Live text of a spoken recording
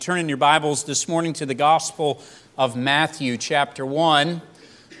Turn in your Bibles this morning to the Gospel of Matthew, chapter 1.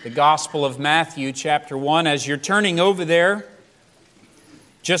 The Gospel of Matthew, chapter 1. As you're turning over there,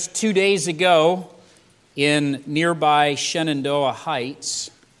 just 2 days ago in nearby Shenandoah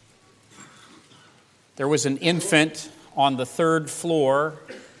Heights, there was an infant on the third floor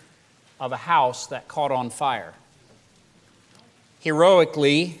of a house that caught on fire.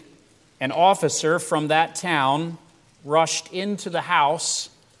 Heroically, an officer from that town rushed into the house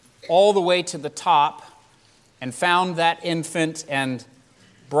all the way to the top and found that infant and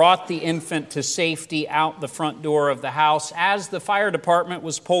brought the infant to safety out the front door of the house. As the fire department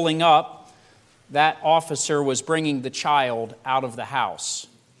was pulling up, that officer was bringing the child out of the house.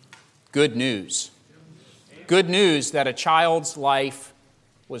 Good news. Good news that a child's life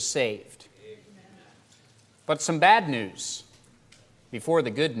was saved. But some bad news before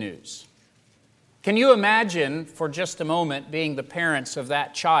the good news. Can you imagine for just a moment being the parents of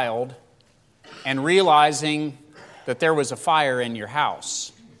that child and realizing that there was a fire in your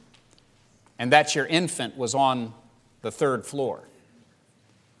house and that your infant was on the third floor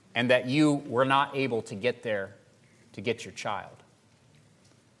and that you were not able to get there to get your child?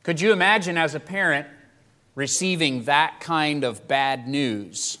 Could you imagine as a parent receiving that kind of bad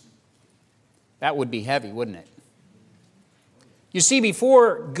news? That would be heavy, wouldn't it? You see,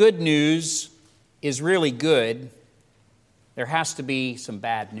 before good news is really good, there has to be some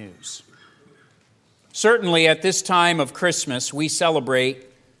bad news. Certainly at this time of Christmas, we celebrate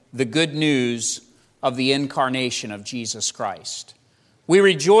the good news of the incarnation of Jesus Christ. We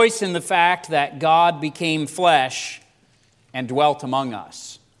rejoice in the fact that God became flesh and dwelt among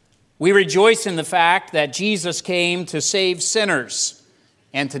us. We rejoice in the fact that Jesus came to save sinners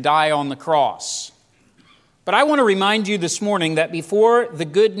and to die on the cross. But I want to remind you this morning that before the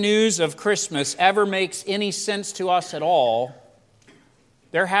good news of Christmas ever makes any sense to us at all,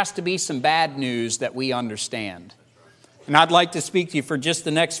 there has to be some bad news that we understand. And I'd like to speak to you for just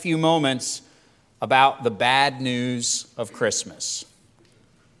the next few moments about the bad news of Christmas.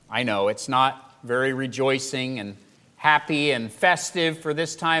 I know it's not very rejoicing and happy and festive for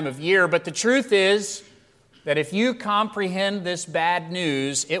this time of year, but the truth is that if you comprehend this bad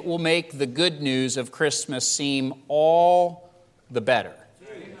news, it will make the good news of Christmas seem all the better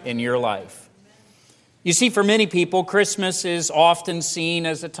in your life. You see, for many people, Christmas is often seen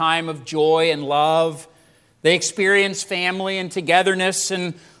as a time of joy and love. They experience family and togetherness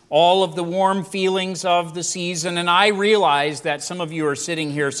and all of the warm feelings of the season. And I realize that some of you are sitting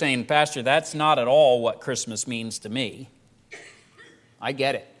here saying, "Pastor, that's not at all what Christmas means to me." I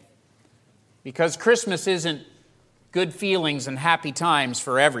get it. Because Christmas isn't good feelings and happy times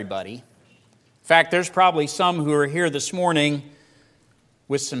for everybody. In fact, there's probably some who are here this morning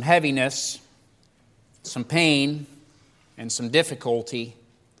with some heaviness, some pain, and some difficulty.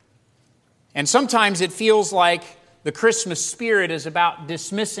 And sometimes it feels like the Christmas spirit is about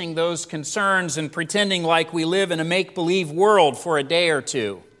dismissing those concerns and pretending like we live in a make-believe world for a day or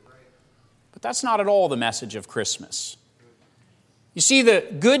two. But that's not at all the message of Christmas. You see, the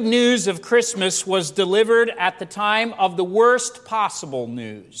good news of Christmas was delivered at the time of the worst possible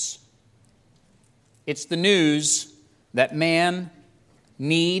news. It's the news that man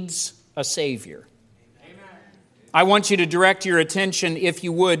needs a Savior. Amen. I want you to direct your attention, if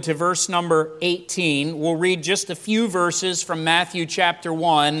you would, to verse number 18. We'll read just a few verses from Matthew chapter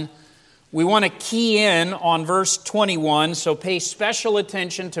 1. We want to key in on verse 21, so pay special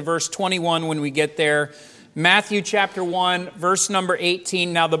attention to verse 21 when we get there. Matthew chapter 1, verse number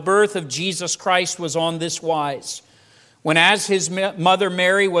 18. Now the birth of Jesus Christ was on this wise. When as his mother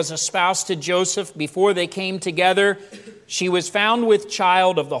Mary was espoused to Joseph, before they came together, she was found with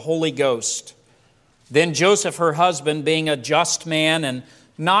child of the Holy Ghost. Then Joseph, her husband, being a just man and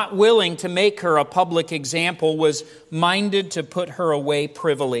not willing to make her a public example, was minded to put her away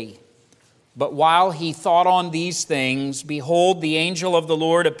privily. But while he thought on these things, behold, the angel of the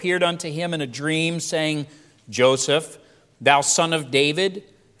Lord appeared unto him in a dream, saying, Joseph, thou son of David,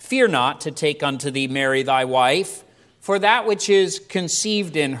 fear not to take unto thee Mary thy wife, for that which is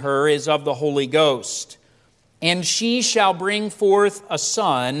conceived in her is of the Holy Ghost. And she shall bring forth a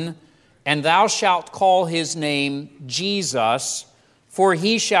son, and thou shalt call his name Jesus, for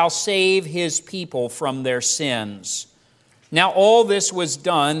he shall save his people from their sins. Now all this was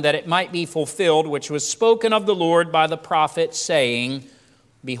done that it might be fulfilled, which was spoken of the Lord by the prophet, saying,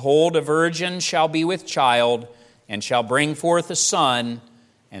 Behold, a virgin shall be with child, and shall bring forth a son,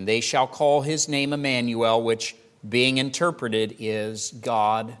 and they shall call his name Emmanuel, which being interpreted is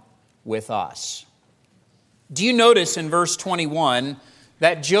God with us. Do you notice in verse 21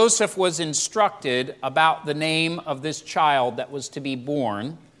 that Joseph was instructed about the name of this child that was to be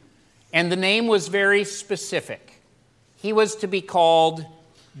born? And the name was very specific. He was to be called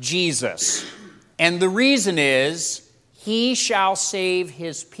Jesus. And the reason is, he shall save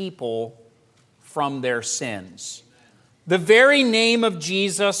his people from their sins. The very name of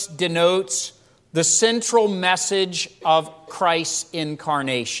Jesus denotes the central message of Christ's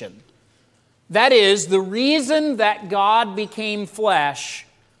incarnation. That is, the reason that God became flesh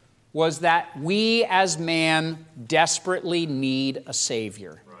was that we as man desperately need a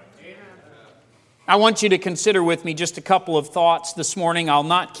Savior. I want you to consider with me just a couple of thoughts this morning. I'll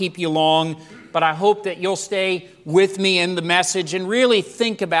not keep you long, but I hope that you'll stay with me in the message and really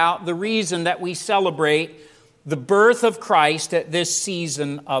think about the reason that we celebrate the birth of Christ at this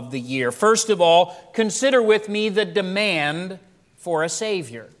season of the year. First of all, consider with me the demand for a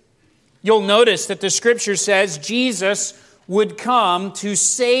Savior. You'll notice that the Scripture says Jesus would come to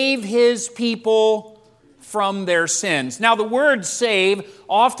save his people from their sins. Now, the word save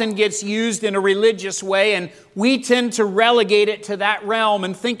often gets used in a religious way, and we tend to relegate it to that realm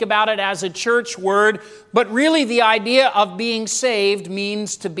and think about it as a church word. But really, the idea of being saved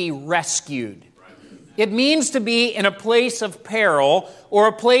means to be rescued. It means to be in a place of peril or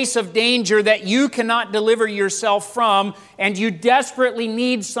a place of danger that you cannot deliver yourself from, and you desperately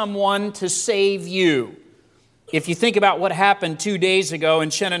need someone to save you. If you think about what happened 2 days ago in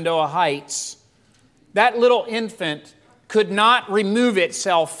Shenandoah Heights, that little infant could not remove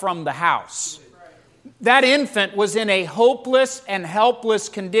itself from the house. That infant was in a hopeless and helpless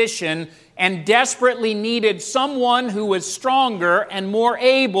condition and desperately needed someone who was stronger and more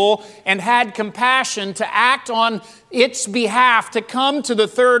able and had compassion to act on its behalf, to come to the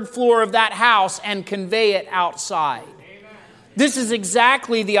third floor of that house and convey it outside. This is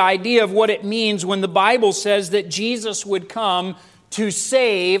exactly the idea of what it means when the Bible says that Jesus would come to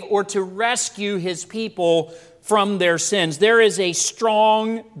save or to rescue his people from their sins. There is a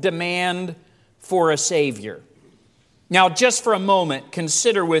strong demand for a Savior. Now, just for a moment,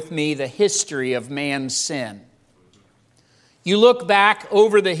 consider with me the history of man's sin. You look back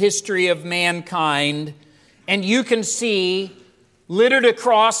over the history of mankind, and you can see, littered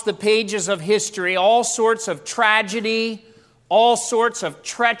across the pages of history, all sorts of tragedy, all sorts of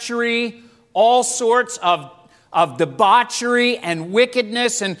treachery, all sorts of debauchery and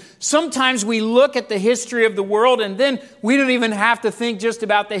wickedness. And sometimes we look at the history of the world and then we don't even have to think just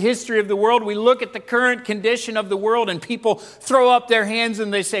about the history of the world. We look at the current condition of the world and people throw up their hands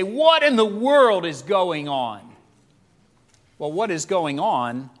and they say, "What in the world is going on?" Well, what is going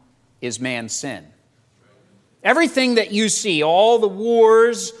on is man's sin. Everything that you see, all the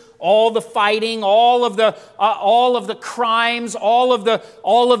wars, all the fighting, all of the crimes, all of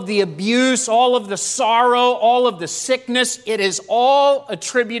the abuse, all of the sorrow, all of the sickness, it is all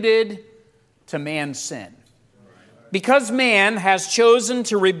attributed to man's sin. Because man has chosen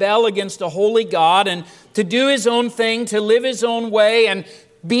to rebel against a holy God and to do his own thing, to live his own way, and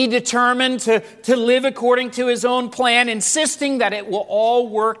be determined to live according to his own plan, insisting that it will all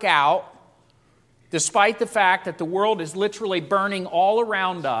work out, despite the fact that the world is literally burning all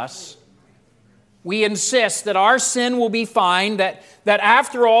around us, we insist that our sin will be fine, that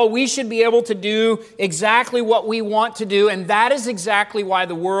after all, we should be able to do exactly what we want to do, and that is exactly why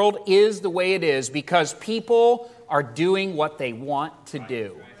the world is the way it is, because people are doing what they want to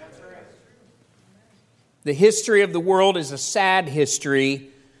do. The history of the world is a sad history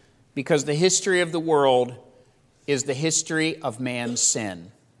because the history of the world is the history of man's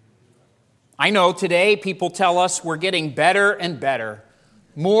sin. I know today people tell us we're getting better and better,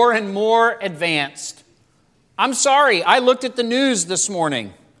 more and more advanced. I'm sorry, I looked at the news this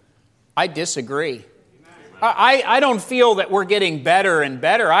morning. I disagree. I don't feel that we're getting better and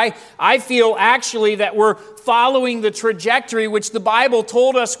better. I feel actually that we're following the trajectory which the Bible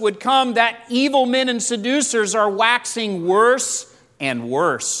told us would come, that evil men and seducers are waxing worse and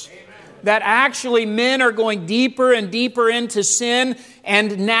worse. That actually men are going deeper and deeper into sin,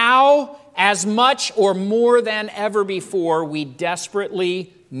 and now, as much or more than ever before, we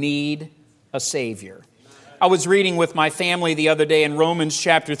desperately need a Savior. I was reading with my family the other day in Romans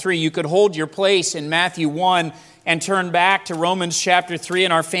chapter 3. You could hold your place in Matthew 1 and turn back to Romans chapter 3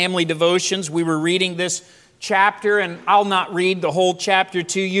 in our family devotions. We were reading this chapter, and I'll not read the whole chapter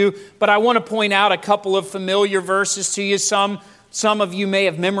to you, but I want to point out a couple of familiar verses to you. Some of you may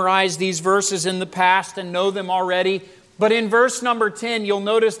have memorized these verses in the past and know them already. But in verse number 10, you'll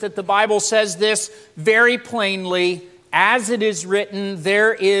notice that the Bible says this very plainly, "As it is written,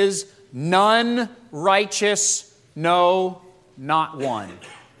 there is none righteous, no, not one."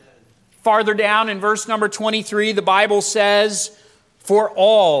 Farther down in verse number 23, the Bible says, "For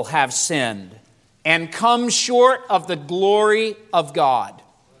all have sinned and come short of the glory of God."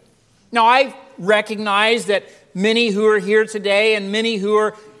 Now, I recognize that many who are here today and many who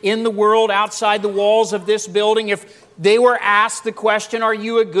are in the world outside the walls of this building, if they were asked the question, are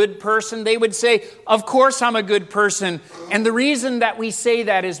you a good person? They would say, of course I'm a good person. And the reason that we say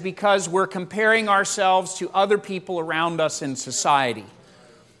that is because we're comparing ourselves to other people around us in society.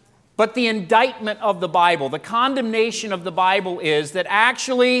 But the indictment of the Bible, the condemnation of the Bible is that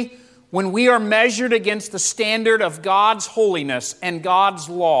actually when we are measured against the standard of God's holiness and God's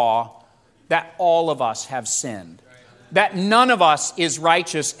law, that all of us have sinned. That none of us is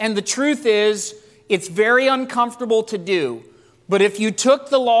righteous. And the truth is, it's very uncomfortable to do. But if you took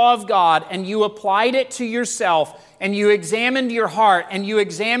the law of God and you applied it to yourself and you examined your heart and you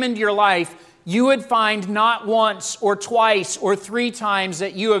examined your life, you would find not once or twice or 3 times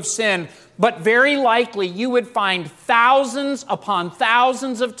that you have sinned, but very likely you would find thousands upon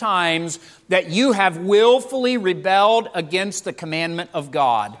thousands of times that you have willfully rebelled against the commandment of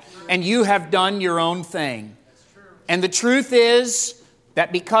God and you have done your own thing. And the truth is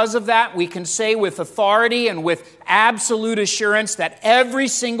that because of that, we can say with authority and with absolute assurance that every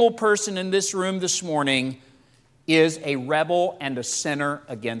single person in this room this morning is a rebel and a sinner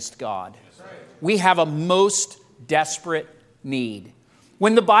against God. We have a most desperate need.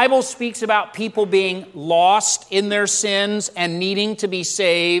 When the Bible speaks about people being lost in their sins and needing to be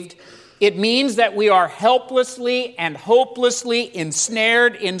saved, it means that we are helplessly and hopelessly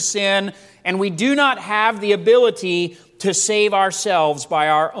ensnared in sin, and we do not have the ability to save ourselves by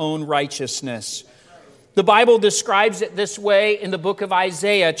our own righteousness. The Bible describes it this way in the book of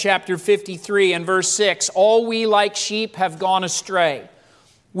Isaiah, chapter 53 and verse 6. All we like sheep have gone astray.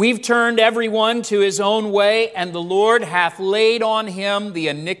 We've turned everyone to his own way, and the Lord hath laid on him the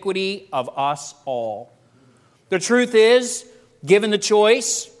iniquity of us all. The truth is, given the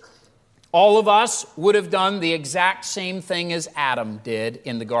choice, all of us would have done the exact same thing as Adam did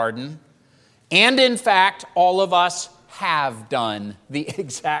in the garden. And in fact, all of us have done the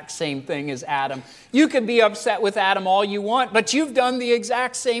exact same thing as Adam. You can be upset with Adam all you want, but you've done the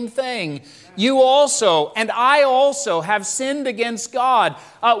exact same thing. You also, and I also, have sinned against God.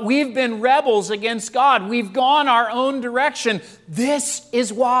 We've been rebels against God. We've gone our own direction. This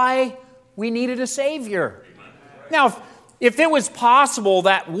is why we needed a Savior. Now, if it was possible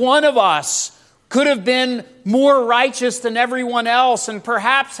that one of us could have been more righteous than everyone else and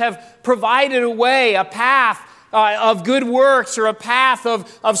perhaps have provided a way, a path of good works or a path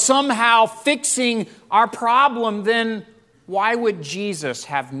of somehow fixing our problem, then why would Jesus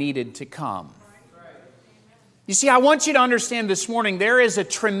have needed to come? You see, I want you to understand this morning, there is a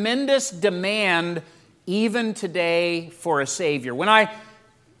tremendous demand even today for a Savior. When I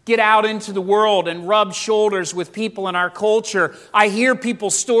get out into the world and rub shoulders with people in our culture, I hear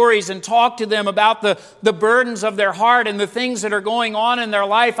people's stories and talk to them about the burdens of their heart and the things that are going on in their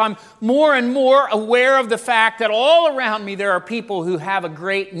life. I'm more and more aware of the fact that all around me there are people who have a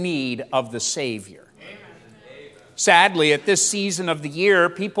great need of the Savior. Sadly, at this season of the year,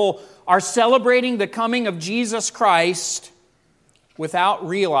 people are celebrating the coming of Jesus Christ without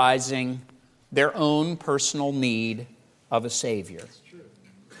realizing their own personal need of a Savior.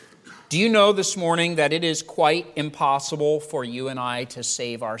 Do you know this morning that it is quite impossible for you and I to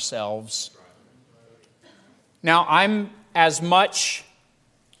save ourselves? Now, I'm as much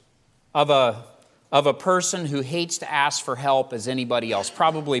of a person who hates to ask for help as anybody else,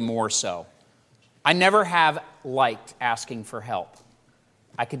 probably more so. I never have liked asking for help.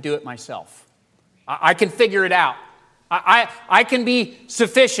 I could do it myself. I can figure it out. I can be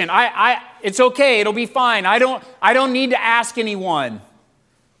sufficient. It's okay. It'll be fine. I don't need to ask anyone.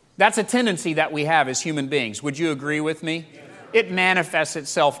 That's a tendency that we have as human beings. Would you agree with me? It manifests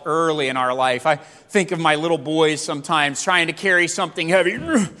itself early in our life. I think of my little boys sometimes trying to carry something heavy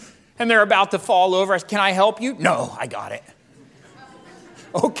and they're about to fall over. Can I help you? No, I got it.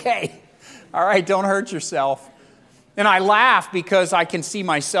 Okay. All right, don't hurt yourself. And I laugh because I can see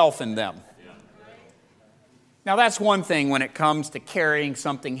myself in them. Now that's one thing when it comes to carrying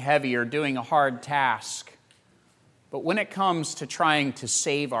something heavy or doing a hard task. But when it comes to trying to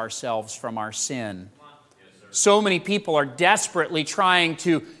save ourselves from our sin, so many people are desperately trying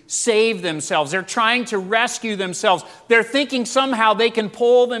to save themselves. They're trying to rescue themselves. They're thinking somehow they can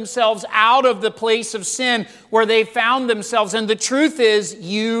pull themselves out of the place of sin where they found themselves. And the truth is,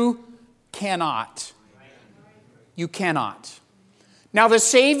 you cannot. You cannot. Now, the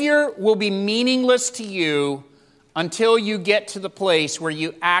Savior will be meaningless to you until you get to the place where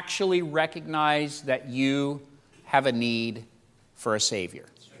you actually recognize that you have a need for a Savior.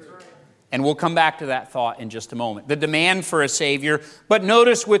 And we'll come back to that thought in just a moment. The demand for a Savior. But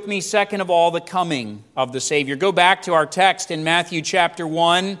notice with me, second of all, the coming of the Savior. Go back to our text in Matthew chapter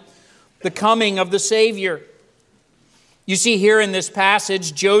 1. the coming of the Savior. You see here in this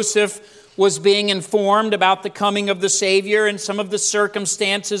passage, Joseph was being informed about the coming of the Savior and some of the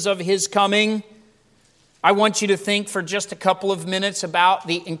circumstances of his coming. I want you to think for just a couple of minutes about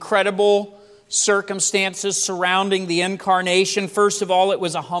the incredible circumstances surrounding the incarnation. First of all, it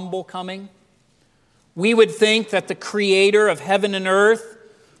was a humble coming. We would think that the Creator of heaven and earth,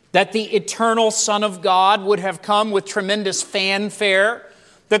 that the eternal Son of God would have come with tremendous fanfare,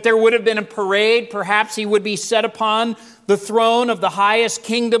 that there would have been a parade. Perhaps he would be set upon the throne of the highest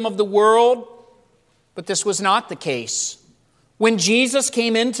kingdom of the world. But this was not the case. When Jesus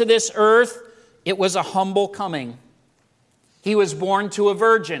came into this earth, it was a humble coming. He was born to a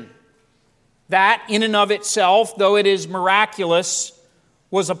virgin. That in and of itself, though it is miraculous,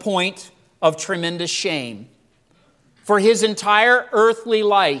 was a point of tremendous shame. For his entire earthly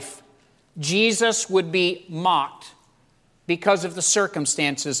life, Jesus would be mocked because of the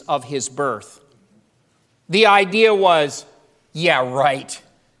circumstances of his birth. The idea was, yeah, right,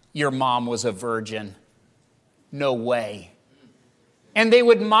 your mom was a virgin. No way. And they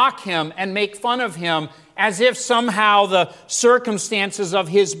would mock him and make fun of him as if somehow the circumstances of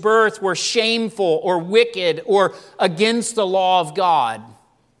his birth were shameful or wicked or against the law of God.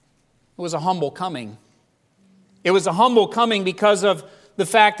 It was a humble coming. It was a humble coming because of the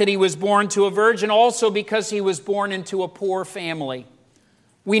fact that he was born to a virgin, also because he was born into a poor family.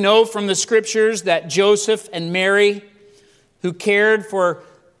 We know from the Scriptures that Joseph and Mary, who cared for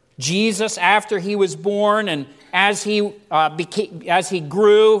Jesus after he was born and as he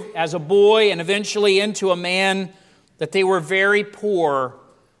grew as a boy and eventually into a man, that they were very poor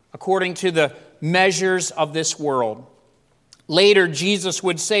according to the measures of this world. Later, Jesus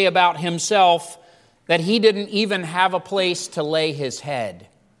would say about himself that he didn't even have a place to lay his head,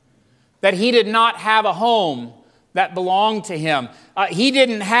 that he did not have a home that belonged to him. He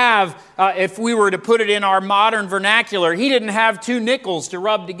didn't have, if we were to put it in our modern vernacular, he didn't have two nickels to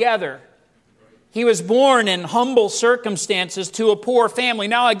rub together. He was born in humble circumstances to a poor family.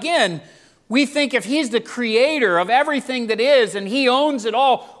 Now again, we think if he's the creator of everything that is and he owns it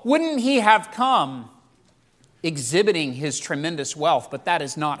all, wouldn't he have come exhibiting his tremendous wealth? But that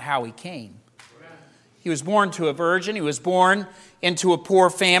is not how he came. He was born to a virgin. He was born into a poor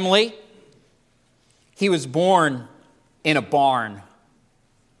family. He was born in a barn,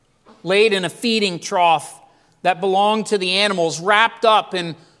 laid in a feeding trough that belonged to the animals, wrapped up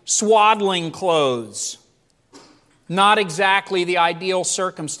in swaddling clothes. Not exactly the ideal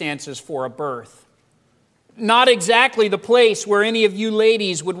circumstances for a birth. Not exactly the place where any of you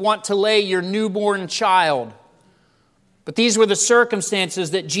ladies would want to lay your newborn child. But these were the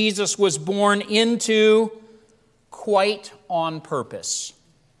circumstances that Jesus was born into quite on purpose.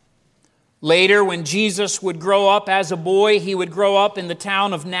 Later, when Jesus would grow up as a boy, he would grow up in the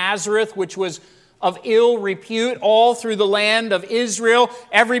town of Nazareth, which was of ill repute all through the land of Israel.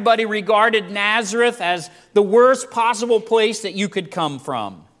 Everybody regarded Nazareth as the worst possible place that you could come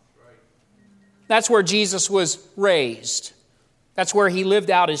from. That's where Jesus was raised. That's where he lived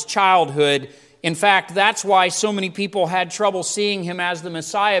out his childhood. In fact, that's why so many people had trouble seeing him as the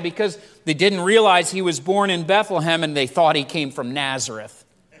Messiah, because they didn't realize he was born in Bethlehem and they thought he came from Nazareth.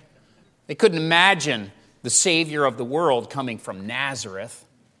 They couldn't imagine the Savior of the world coming from Nazareth.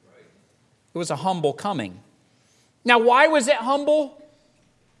 It was a humble coming. Now, why was it humble?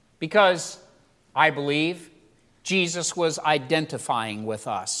 Because I believe Jesus was identifying with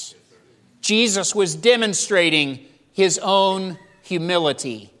us. Jesus was demonstrating his own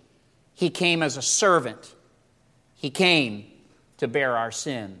humility. He came as a servant. He came to bear our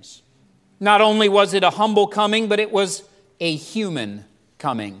sins. Not only was it a humble coming, but it was a human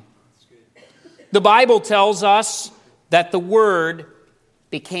coming. The Bible tells us that the Word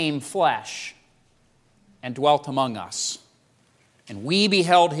became flesh and dwelt among us. And we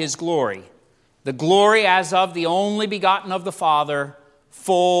beheld his glory, the glory as of the only begotten of the Father,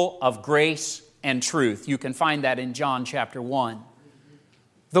 full of grace and truth. You can find that in John chapter 1.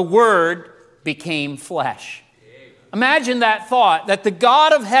 The Word became flesh. Imagine that thought, that the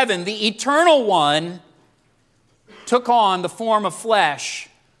God of heaven, the eternal one, took on the form of flesh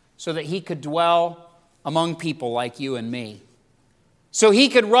so that he could dwell among people like you and me. So he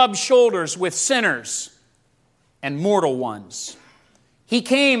could rub shoulders with sinners and mortal ones. He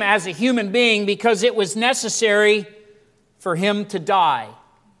came as a human being because it was necessary for him to die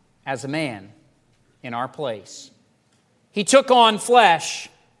as a man in our place. He took on flesh.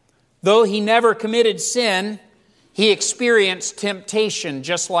 Though he never committed sin, he experienced temptation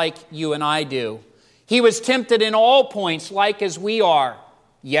just like you and I do. He was tempted in all points like as we are,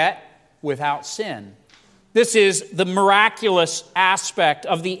 yet without sin. This is the miraculous aspect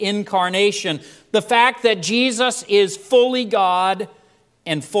of the incarnation. The fact that Jesus is fully God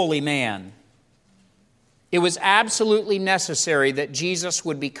and fully man. It was absolutely necessary that Jesus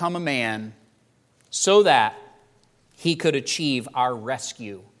would become a man so that he could achieve our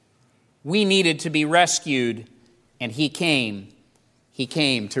rescue. We needed to be rescued, and he came. He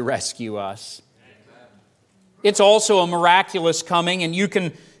came to rescue us. It's also a miraculous coming, and you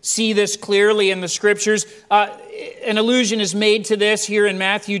can see this clearly in the Scriptures. An allusion is made to this here in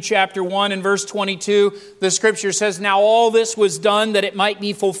Matthew chapter 1 and verse 22. The Scripture says, "Now all this was done that it might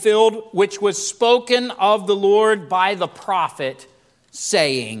be fulfilled, which was spoken of the Lord by the prophet,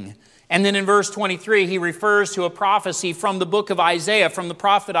 saying." And then in verse 23, he refers to a prophecy from the book of Isaiah, from the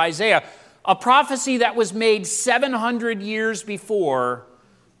prophet Isaiah, a prophecy that was made 700 years before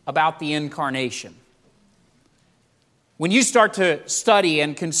about the incarnation. When you start to study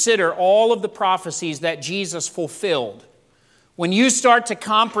and consider all of the prophecies that Jesus fulfilled, when you start to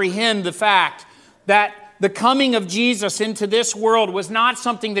comprehend the fact that the coming of Jesus into this world was not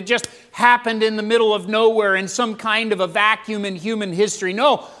something that just happened in the middle of nowhere in some kind of a vacuum in human history.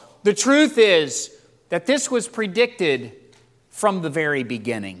 No, the truth is that this was predicted from the very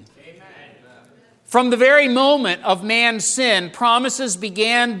beginning. From the very moment of man's sin, promises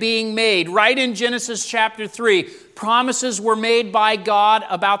began being made. Right in Genesis chapter 3, promises were made by God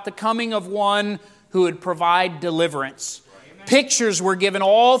about the coming of one who would provide deliverance. Amen. Pictures were given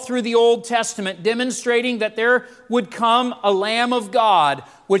all through the Old Testament demonstrating that there would come a Lamb of God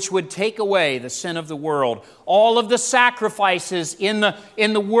which would take away the sin of the world. All of the sacrifices in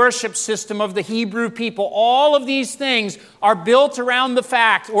the worship system of the Hebrew people, all of these things are built around the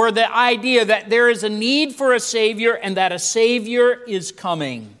fact or the idea that there is a need for a Savior and that a Savior is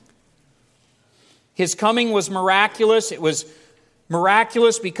coming. His coming was miraculous. It was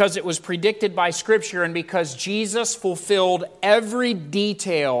miraculous because it was predicted by Scripture and because Jesus fulfilled every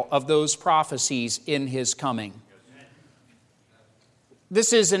detail of those prophecies in His coming.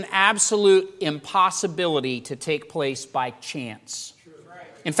 This is an absolute impossibility to take place by chance.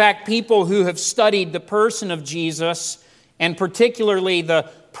 In fact, people who have studied the person of Jesus, and particularly the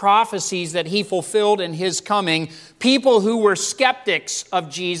prophecies that He fulfilled in His coming, people who were skeptics of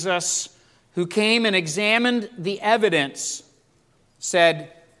Jesus, who came and examined the evidence, said,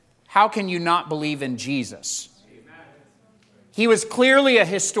 "How can you not believe in Jesus?" He was clearly a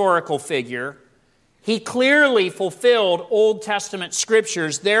historical figure. He clearly fulfilled Old Testament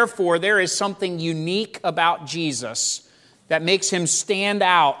scriptures. Therefore, there is something unique about Jesus that makes Him stand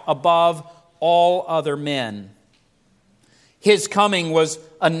out above all other men. His coming was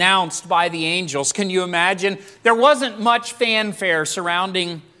announced by the angels. Can you imagine? There wasn't much fanfare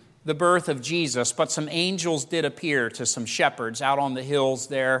surrounding the birth of Jesus, but some angels did appear to some shepherds out on the hills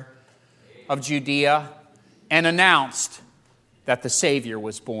there of Judea and announced that the Savior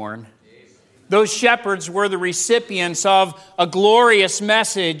was born. Those shepherds were the recipients of a glorious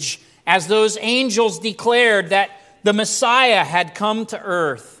message as those angels declared that the Messiah had come to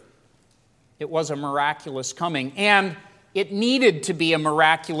earth. It was a miraculous coming, and it needed to be a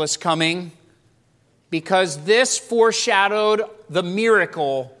miraculous coming because this foreshadowed the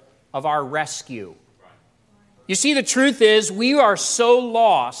miracle of our rescue. You see, the truth is we are so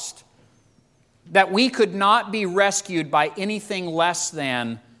lost that we could not be rescued by anything less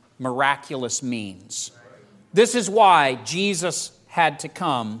than miraculous means. This is why Jesus had to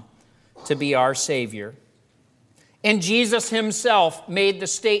come to be our Savior. And Jesus Himself made the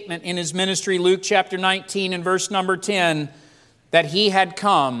statement in His ministry, Luke chapter 19 and verse number 10, that He had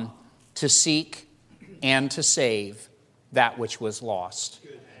come to seek and to save that which was lost.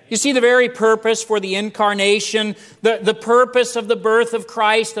 You see, the very purpose for the incarnation, the purpose of the birth of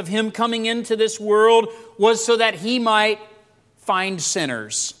Christ, of Him coming into this world, was so that He might find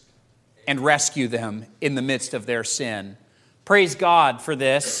sinners and rescue them in the midst of their sin. Praise God for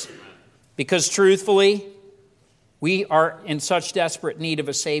this, because truthfully, we are in such desperate need of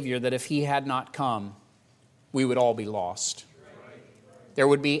a Savior that if He had not come, we would all be lost. There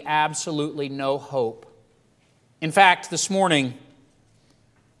would be absolutely no hope. In fact, this morning,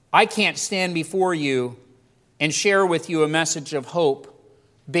 I can't stand before you and share with you a message of hope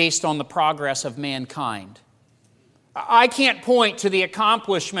based on the progress of mankind. I can't point to the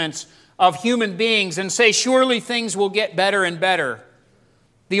accomplishments of human beings and say, surely things will get better and better.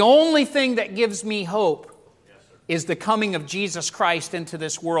 The only thing that gives me hope is the coming of Jesus Christ into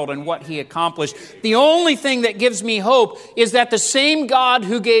this world and what He accomplished. The only thing that gives me hope is that the same God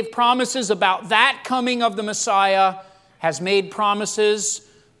who gave promises about that coming of the Messiah has made promises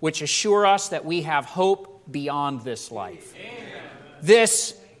which assure us that we have hope beyond this life. Amen.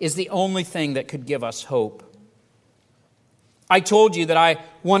 This is the only thing that could give us hope. I told you that I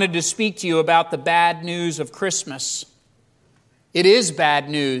wanted to speak to you about the bad news of Christmas. It is bad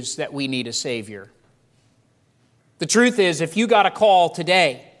news that we need a Savior. The truth is, if you got a call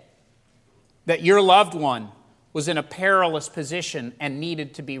today that your loved one was in a perilous position and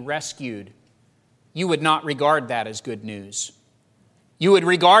needed to be rescued, you would not regard that as good news. You would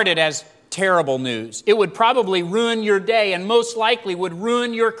regard it as terrible news. It would probably ruin your day and most likely would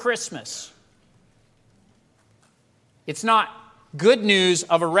ruin your Christmas. It's not good news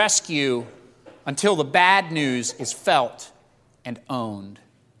of a rescue until the bad news is felt and owned.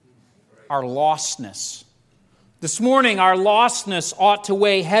 Our lostness. This morning, our lostness ought to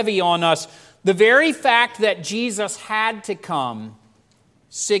weigh heavy on us. The very fact that Jesus had to come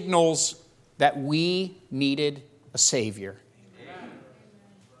signals that we needed a Savior.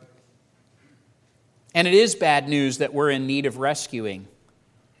 And it is bad news that we're in need of rescuing,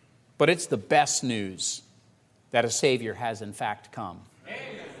 but it's the best news that a Savior has in fact come.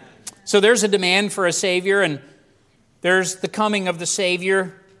 So there's a demand for a Savior, and there's the coming of the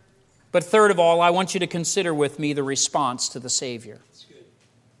Savior. But third of all, I want you to consider with me the response to the Savior.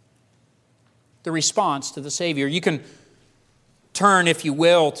 The response to the Savior. You can turn, if you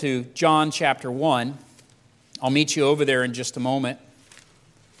will, to John chapter 1. I'll meet you over there in just a moment.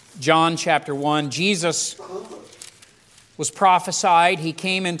 John chapter 1. Jesus was prophesied. He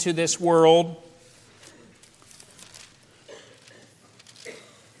came into this world.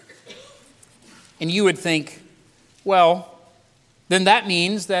 And you would think, well, then that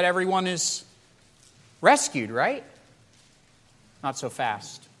means that everyone is rescued, right? Not so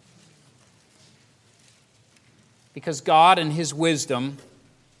fast. Because God in His wisdom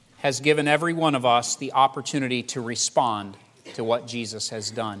has given every one of us the opportunity to respond to what Jesus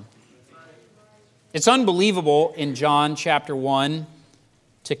has done. It's unbelievable in John chapter 1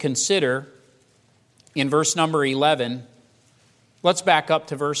 to consider in verse number 11. Let's back up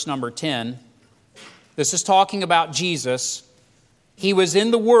to verse number 10. This is talking about Jesus. He was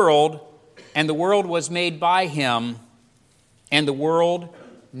in the world, and the world was made by Him, and the world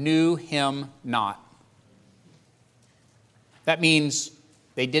knew Him not. That means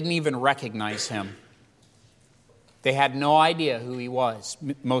they didn't even recognize Him. They had no idea who He was,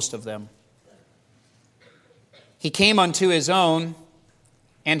 most of them. He came unto His own,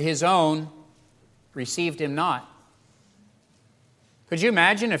 and His own received Him not. Could you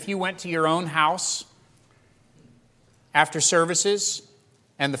imagine if you went to your own house after services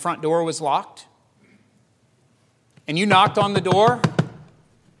and the front door was locked? And you knocked on the door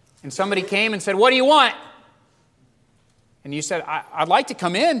and somebody came and said, "What do you want?" And you said, I'd like to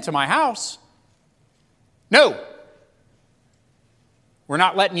come in to my house. "No, we're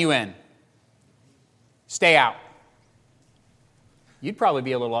not letting you in. Stay out." You'd probably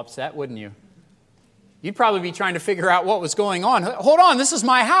be a little upset, wouldn't you? You'd probably be trying to figure out what was going on. Hold on, this is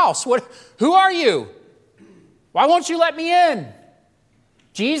my house. Who are you? Why won't you let me in?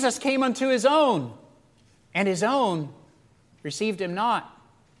 Jesus came unto His own, and His own received Him not.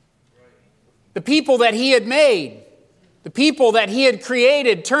 The people that He had made, the people that He had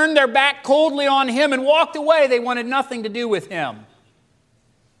created, turned their back coldly on Him and walked away. They wanted nothing to do with Him.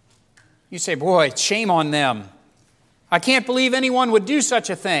 You say, "Boy, shame on them. I can't believe anyone would do such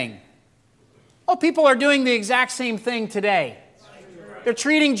a thing." Oh, people are doing the exact same thing today. They're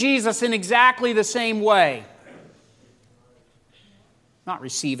treating Jesus in exactly the same way. Not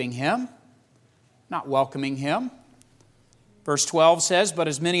receiving Him, not welcoming Him. Verse 12 says, "But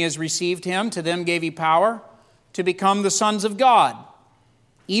as many as received Him, to them gave He power to become the sons of God,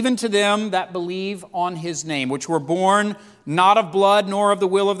 even to them that believe on His name, which were born not of blood, nor of the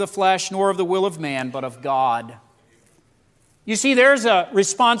will of the flesh, nor of the will of man, but of God." You see, there's a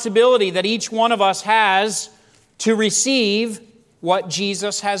responsibility that each one of us has to receive what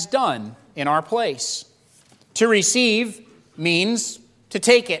Jesus has done in our place. To receive means to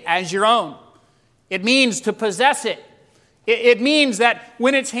take it as your own. It means to possess it. It means that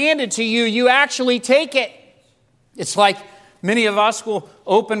when it's handed to you, you actually take it. It's like many of us will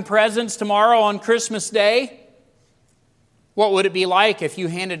open presents tomorrow on Christmas Day. What would it be like if you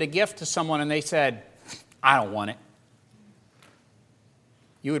handed a gift to someone and they said, "I don't want it"?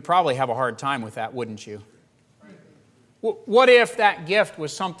 You would probably have a hard time with that, wouldn't you? What if that gift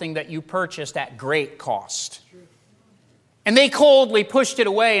was something that you purchased at great cost? And they coldly pushed it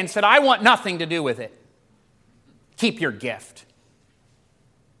away and said, "I want nothing to do with it. Keep your gift."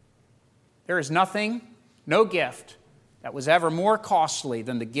 There is nothing, no gift, that was ever more costly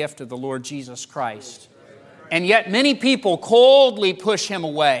than the gift of the Lord Jesus Christ. And yet many people coldly push Him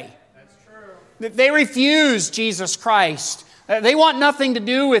away. They refuse Jesus Christ. They want nothing to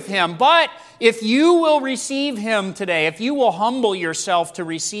do with Him. But if you will receive Him today, if you will humble yourself to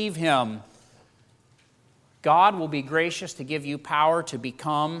receive Him, God will be gracious to give you power to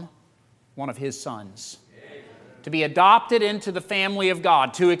become one of His sons. To be adopted into the family of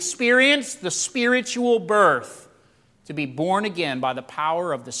God, to experience the spiritual birth, to be born again by the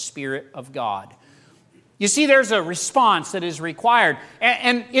power of the Spirit of God. You see, there's a response that is required,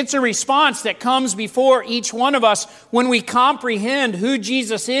 and it's a response that comes before each one of us when we comprehend who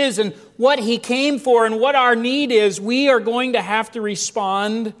Jesus is and what He came for and what our need is. We are going to have to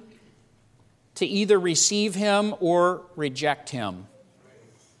respond to either receive Him or reject Him.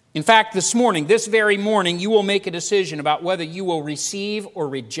 In fact, this very morning, you will make a decision about whether you will receive or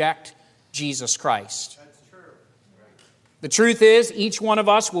reject Jesus Christ. That's true. The truth is, each one of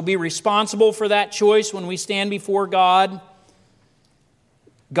us will be responsible for that choice when we stand before God.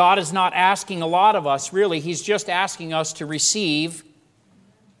 God is not asking a lot of us, really. He's just asking us to receive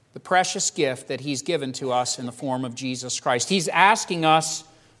the precious gift that He's given to us in the form of Jesus Christ. He's asking us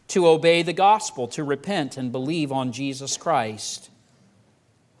to obey the gospel, to repent and believe on Jesus Christ.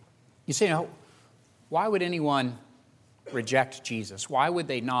 You say, why would anyone reject Jesus? Why would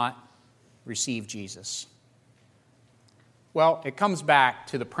they not receive Jesus? Well, it comes back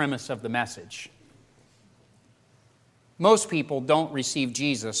to the premise of the message. Most people don't receive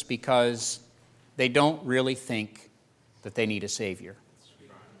Jesus because they don't really think that they need a Savior.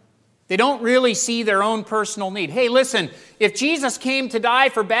 They don't really see their own personal need. Hey, listen, if Jesus came to die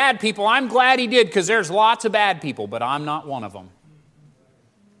for bad people, I'm glad He did because there's lots of bad people, but I'm not one of them.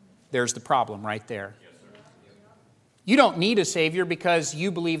 There's the problem right there. You don't need a Savior because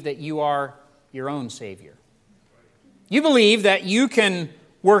you believe that you are your own Savior. You believe that you can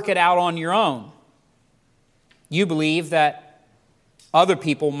work it out on your own. You believe that other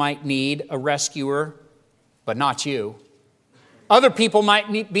people might need a rescuer, but not you. Other people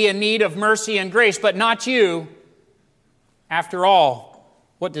might be in need of mercy and grace, but not you. After all,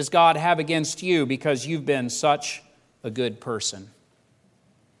 what does God have against you because you've been such a good person?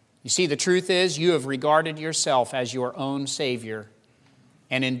 You see, the truth is you have regarded yourself as your own Savior,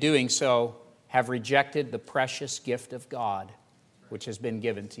 and in doing so have rejected the precious gift of God which has been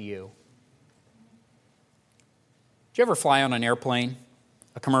given to you. Did you ever fly on an airplane,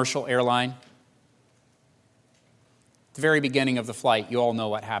 a commercial airline? At the very beginning of the flight, you all know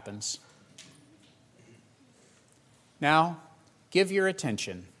what happens. Now, give your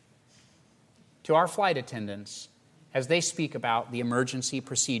attention to our flight attendants as they speak about the emergency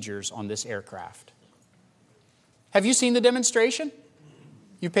procedures on this aircraft. Have you seen the demonstration?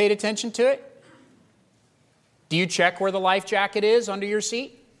 You paid attention to it? Do you check where the life jacket is under your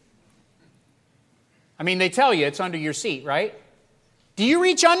seat? I mean, they tell you it's under your seat, right? Do you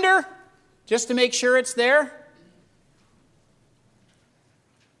reach under just to make sure it's there?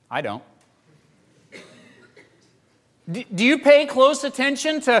 I don't. Do you pay close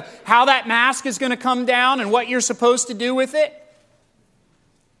attention to how that mask is going to come down and what you're supposed to do with it?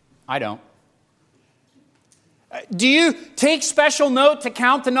 I don't. Do you take special note to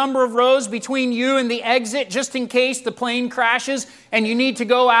count the number of rows between you and the exit just in case the plane crashes and you need to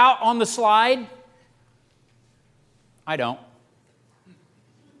go out on the slide? I don't.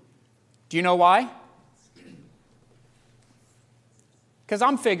 Do you know why? Because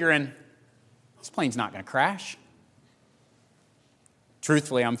I'm figuring this plane's not going to crash.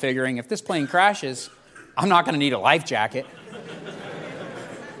 Truthfully, I'm figuring if this plane crashes, I'm not going to need a life jacket.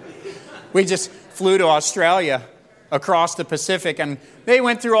 We just flew to Australia across the Pacific, and they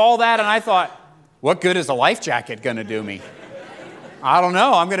went through all that, and I thought, what good is a life jacket going to do me? I don't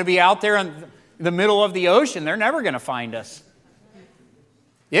know. I'm going to be out there in the middle of the ocean. They're never going to find us.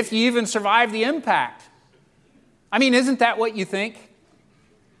 If you even survive the impact. I mean, isn't that what you think?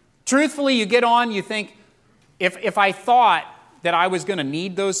 Truthfully, you get on, you think, if I thought that I was going to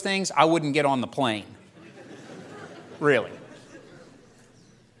need those things, I wouldn't get on the plane. Really.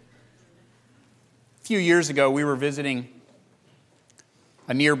 A few years ago, we were visiting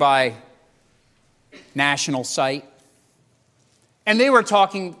a nearby national site, and they were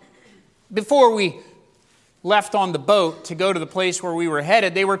talking, before we left on the boat to go to the place where we were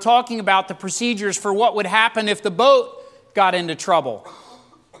headed, they were talking about the procedures for what would happen if the boat got into trouble.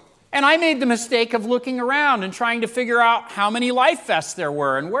 And I made the mistake of looking around and trying to figure out how many life vests there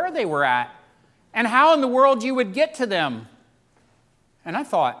were and where they were at and how in the world you would get to them. And I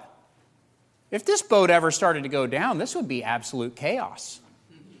thought, if this boat ever started to go down, this would be absolute chaos.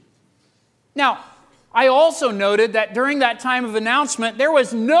 Now, I also noted that during that time of announcement, there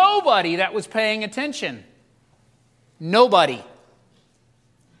was nobody that was paying attention. Nobody.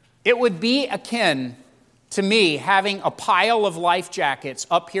 It would be akin to me having a pile of life jackets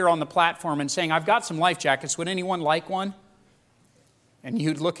up here on the platform and saying, I've got some life jackets, would anyone like one? And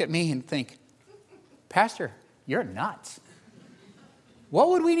you'd look at me and think, Pastor, you're nuts. What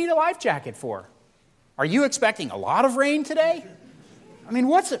would we need a life jacket for? Are you expecting a lot of rain today? I mean,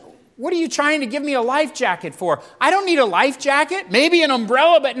 what are you trying to give me a life jacket for? I don't need a life jacket. Maybe an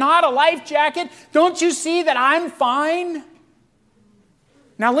umbrella, but not a life jacket. Don't you see that I'm fine?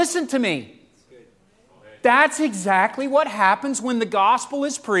 Now listen to me. That's exactly what happens when the gospel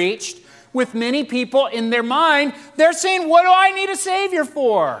is preached with many people in their mind. They're saying, what do I need a Savior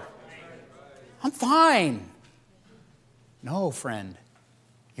for? I'm fine. No, friend,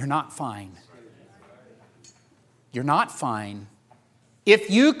 you're not fine. You're not fine. If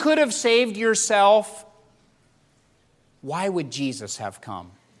you could have saved yourself, why would Jesus have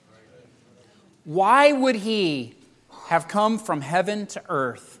come? Why would He have come from heaven to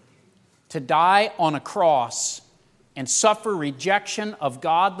earth to die on a cross and suffer rejection of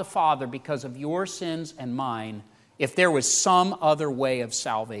God the Father because of your sins and mine if there was some other way of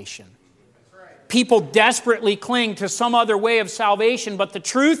salvation? People desperately cling to some other way of salvation, but the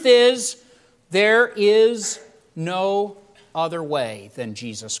truth is there is no other way than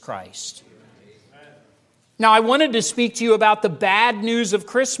Jesus Christ. Now, I wanted to speak to you about the bad news of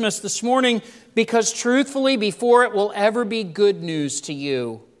Christmas this morning because truthfully, before it will ever be good news to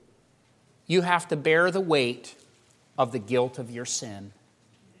you, you have to bear the weight of the guilt of your sin.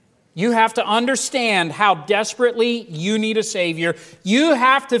 You have to understand how desperately you need a Savior. You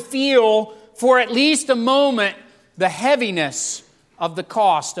have to feel for at least a moment the heaviness of the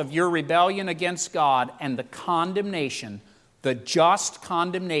cost of your rebellion against God and the condemnation, the just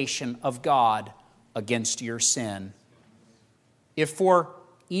condemnation of God against your sin. If for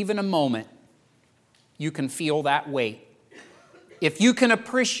even a moment you can feel that weight, if you can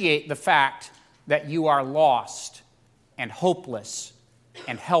appreciate the fact that you are lost and hopeless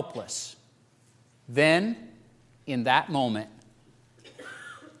and helpless, then in that moment,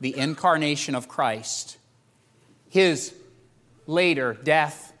 the incarnation of Christ, His later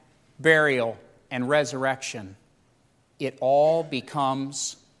death, burial, and resurrection, it all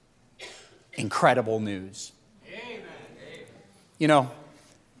becomes incredible news. Amen. You know,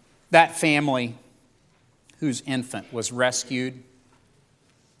 that family whose infant was rescued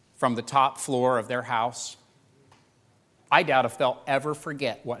from the top floor of their house, I doubt if they'll ever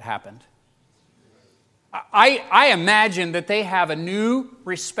forget what happened. I imagine that they have a new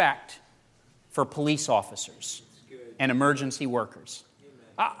respect for police officers and emergency workers.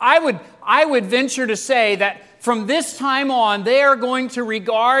 I would venture to say that from this time on, they are going to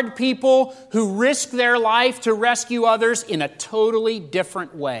regard people who risk their life to rescue others in a totally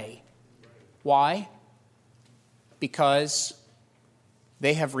different way. Why? Because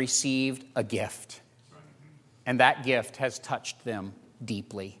they have received a gift, and that gift has touched them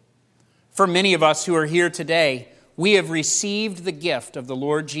deeply. For many of us who are here today, we have received the gift of the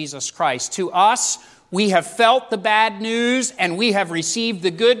Lord Jesus Christ. To us, we have felt the bad news and we have received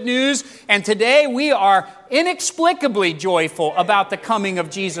the good news. And today we are inexplicably joyful about the coming of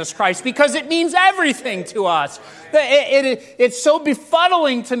Jesus Christ because it means everything to us. It's so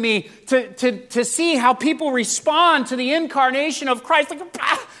befuddling to me to see how people respond to the incarnation of Christ. Like,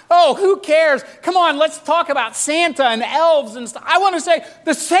 oh, who cares? Come on, let's talk about Santa and elves and stuff. I want to say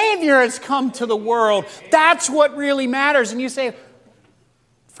the Savior has come to the world. That's what really matters. And you say,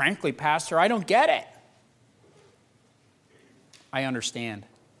 frankly, Pastor, I don't get it. I understand.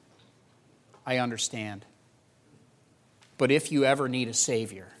 But if you ever need a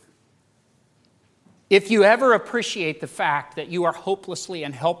Savior, if you ever appreciate the fact that you are hopelessly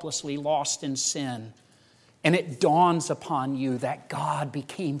and helplessly lost in sin, and it dawns upon you that God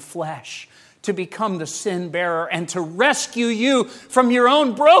became flesh to become the sin bearer and to rescue you from your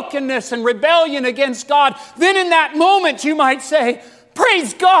own brokenness and rebellion against God, then in that moment you might say,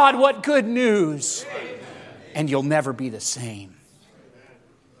 praise God, what good news. And you'll never be the same.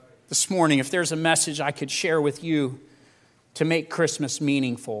 This morning, if there's a message I could share with you to make Christmas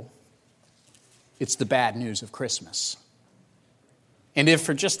meaningful, it's the bad news of Christmas. And if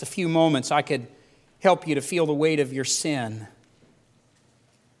for just a few moments I could help you to feel the weight of your sin,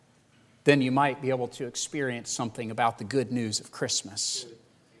 then you might be able to experience something about the good news of Christmas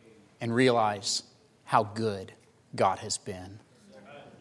and realize how good God has been.